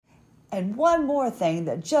And one more thing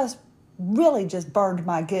that just really just burned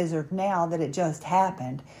my gizzard now that it just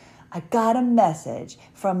happened. I got a message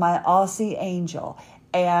from my Aussie angel,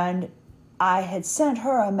 and I had sent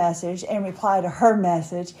her a message in reply to her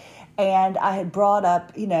message, and I had brought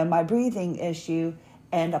up, my breathing issue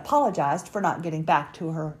and apologized for not getting back to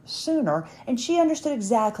her sooner, and she understood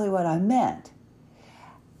exactly what I meant.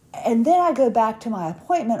 And then I go back to my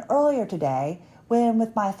appointment earlier today when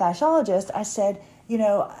with my fasciologist, I said,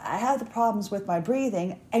 I have the problems with my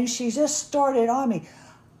breathing, and she just started on me.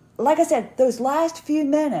 Like I said, those last few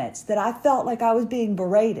minutes that I felt like I was being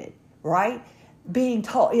berated, right? Being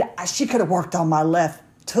told, she could have worked on my left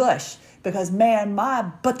tush because, man, my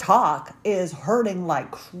buttock is hurting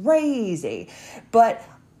like crazy. But,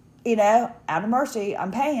 out of mercy,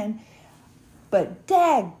 I'm paying. But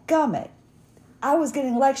dadgummit, I was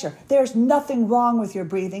getting a lecture. There's nothing wrong with your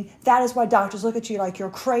breathing. That is why doctors look at you like you're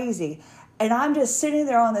crazy. And I'm just sitting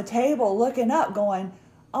there on the table looking up going,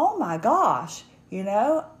 oh my gosh,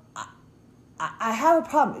 I have a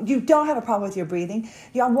problem. You don't have a problem with your breathing.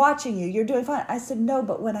 I'm watching you. You're doing fine. I said, no,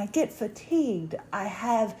 but when I get fatigued, I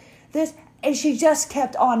have this. And she just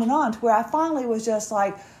kept on and on to where I finally was just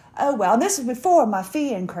like, oh, well, and this is before my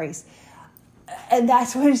fee increase. And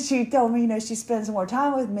that's when she told me, she spends more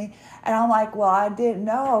time with me. And I'm like, well, I didn't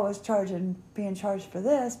know I was being charged for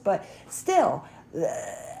this. But still,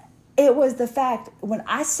 it was the fact, when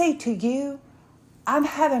I say to you, I'm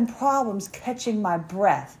having problems catching my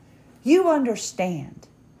breath, you understand.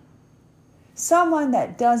 Someone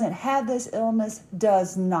that doesn't have this illness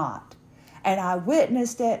does not. And I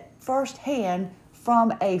witnessed it firsthand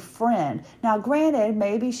from a friend. Now, granted,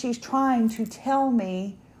 maybe she's trying to tell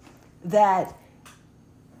me that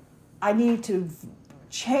I need to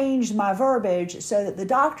change my verbiage so that the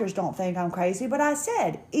doctors don't think I'm crazy. But I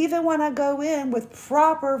said, even when I go in with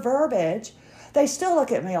proper verbiage, they still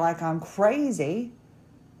look at me like I'm crazy.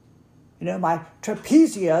 My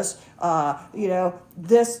trapezius,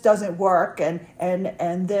 this doesn't work,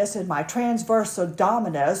 and this, and my transverse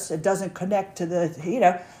abdominis, it doesn't connect to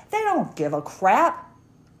the, they don't give a crap.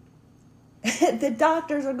 The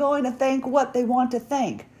doctors are going to think what they want to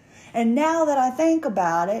think. And now that I think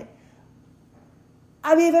about it,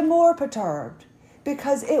 I'm even more perturbed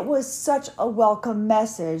because it was such a welcome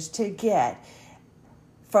message to get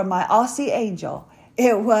from my Aussie angel.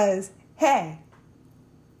 It was, hey,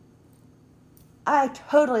 I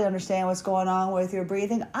totally understand what's going on with your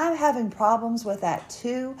breathing. I'm having problems with that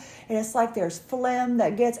too. And it's like there's phlegm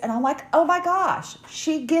that gets, and I'm like, oh my gosh,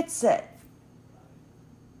 she gets it.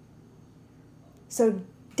 So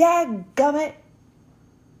dadgummit,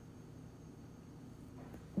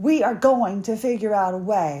 we are going to figure out a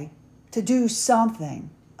way to do something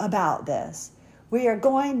about this. We are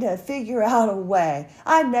going to figure out a way.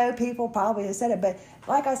 I know people probably have said it, but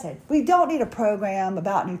like I said, we don't need a program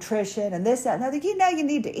about nutrition and this, that, and other. You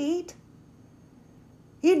need to eat.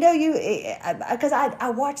 Because I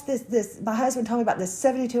watched this, my husband told me about this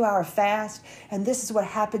 72-hour fast, and this is what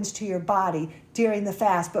happens to your body during the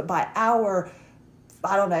fast. But by hour,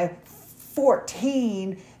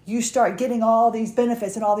 14, you start getting all these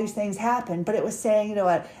benefits and all these things happen. But it was saying,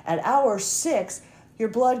 at hour 6, your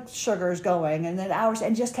blood sugar is going, and then hours,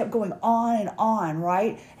 and just kept going on,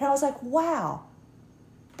 right? And I was like, wow,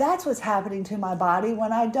 that's what's happening to my body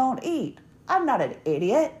when I don't eat. I'm not an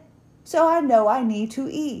idiot, so I know I need to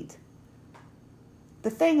eat. The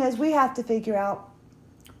thing is, we have to figure out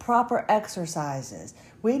proper exercises.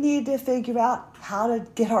 We need to figure out how to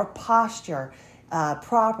get our posture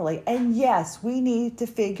properly. And yes, we need to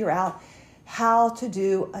figure out how to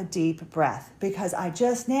do a deep breath, because I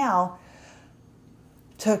just now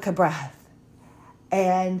took a breath.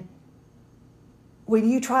 And when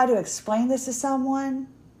you try to explain this to someone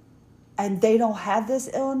and they don't have this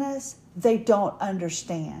illness, they don't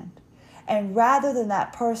understand. And rather than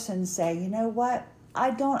that person say, you know what,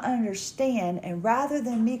 I don't understand, and rather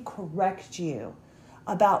than me correct you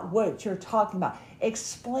about what you're talking about,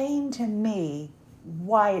 explain to me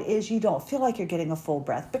why it is you don't feel like you're getting a full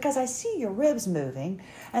breath, because I see your ribs moving,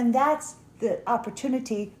 and that's the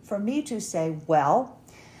opportunity for me to say, well,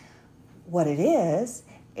 what it is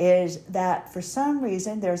that for some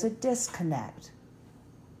reason there's a disconnect.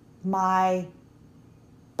 My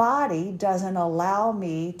body doesn't allow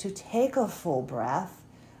me to take a full breath.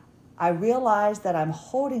 I realize that I'm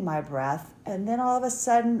holding my breath, and then all of a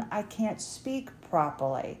sudden I can't speak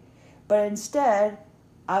properly. But instead,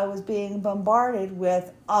 I was being bombarded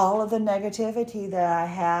with all of the negativity that I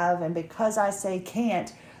have, and because I say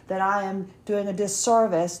can't, that I am doing a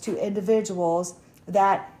disservice to individuals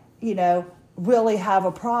that, really have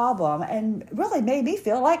a problem, and really made me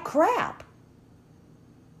feel like crap.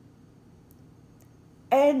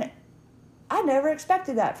 And I never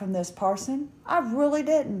expected that from this person. I really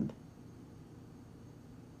didn't.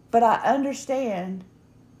 But I understand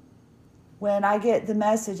when I get the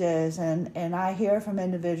messages and I hear from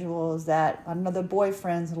individuals that another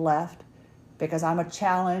boyfriend's left because I'm a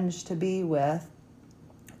challenge to be with,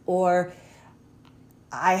 or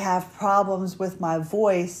I have problems with my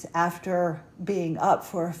voice after being up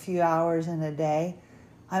for a few hours in a day.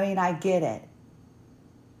 I mean, I get it.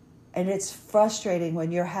 And it's frustrating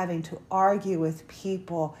when you're having to argue with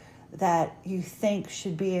people that you think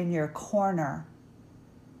should be in your corner.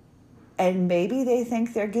 And maybe they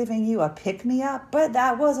think they're giving you a pick-me-up, but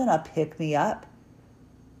that wasn't a pick-me-up.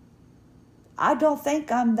 I don't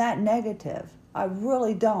think I'm that negative. I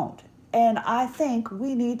really don't. And I think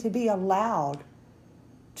we need to be allowed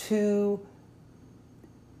to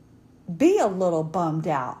be a little bummed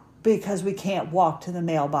out because we can't walk to the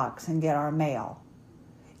mailbox and get our mail.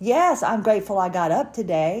 Yes, I'm grateful I got up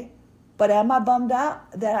today, but am I bummed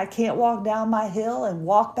out that I can't walk down my hill and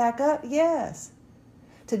walk back up? Yes.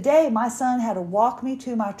 Today, my son had to walk me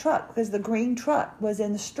to my truck because the green truck was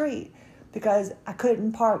in the street because I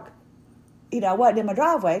couldn't park, I wasn't in my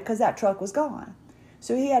driveway because that truck was gone.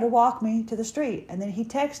 So he had to walk me to the street. And then he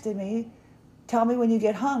texted me, tell me when you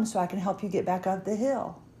get home so I can help you get back up the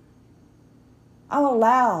hill. I'm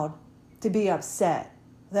allowed to be upset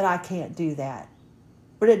that I can't do that.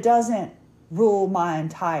 But it doesn't rule my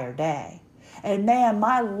entire day. And man,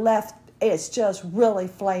 my left, it's just really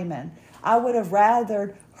flaming. I would have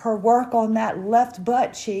rathered her work on that left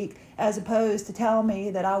butt cheek as opposed to tell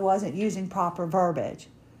me that I wasn't using proper verbiage.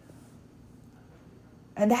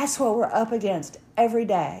 And that's what we're up against every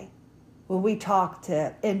day when we talk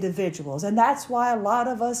to individuals. And that's why a lot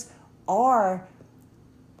of us are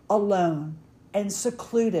alone and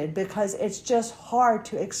secluded, because it's just hard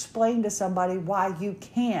to explain to somebody why you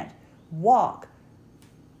can't walk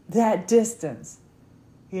that distance,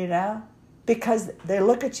 because they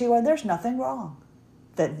look at you and there's nothing wrong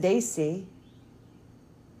that they see.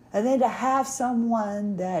 And then to have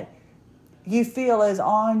someone that you feel is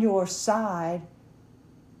on your side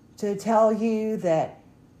to tell you that,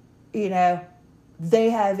 they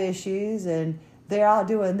have issues and they're out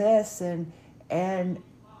doing this and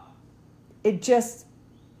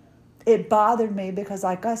it bothered me because,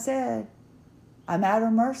 like I said, I'm at her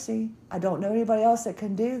mercy. I don't know anybody else that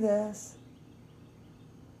can do this.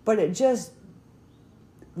 But it just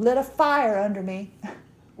lit a fire under me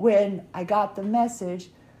when I got the message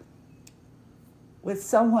with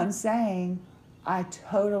someone saying, I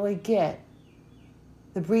totally get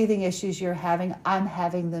the breathing issues you're having. I'm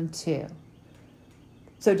having them too.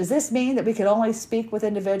 So does this mean that we can only speak with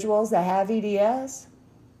individuals that have EDS?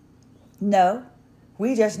 No.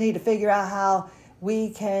 We just need to figure out how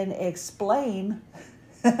we can explain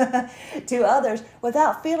to others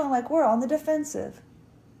without feeling like we're on the defensive,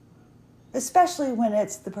 especially when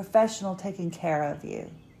it's the professional taking care of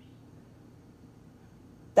you.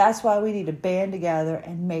 That's why we need to band together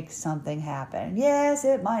and make something happen. Yes,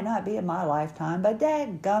 it might not be in my lifetime, but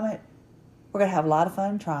dadgummit, we're going to have a lot of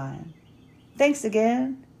fun trying. Thanks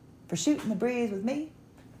again for shooting the breeze with me.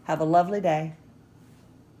 Have a lovely day.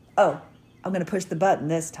 Oh, I'm going to push the button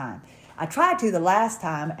this time. I tried to the last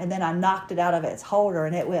time, and then I knocked it out of its holder,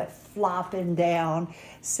 and it went flopping down.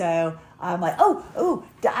 So I'm like,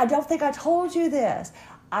 I don't think I told you this.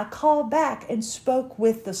 I called back and spoke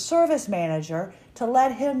with the service manager to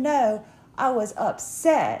let him know I was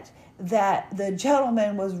upset that the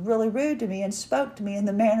gentleman was really rude to me and spoke to me in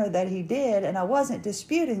the manner that he did, and I wasn't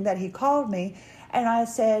disputing that he called me. And I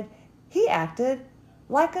said, he acted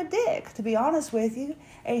like a dick, to be honest with you.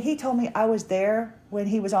 And he told me I was there when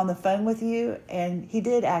he was on the phone with you, and he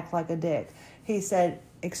did act like a dick. He said,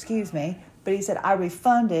 excuse me, but he said, I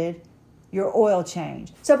refunded your oil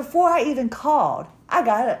change. So before I even called, I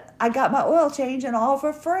got my oil change and all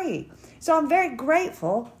for free. So I'm very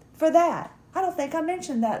grateful for that. I don't think I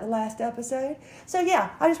mentioned that the last episode. So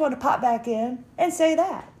yeah, I just want to pop back in and say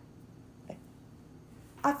that.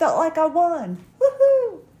 I felt like I won.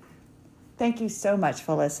 Woohoo! Thank you so much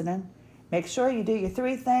for listening. Make sure you do your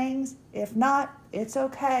 3 things. If not, it's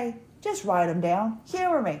okay. Just write them down.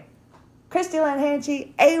 Humor me. Christy Lynn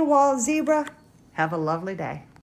Hanchy, AWOL Zebra. Have a lovely day.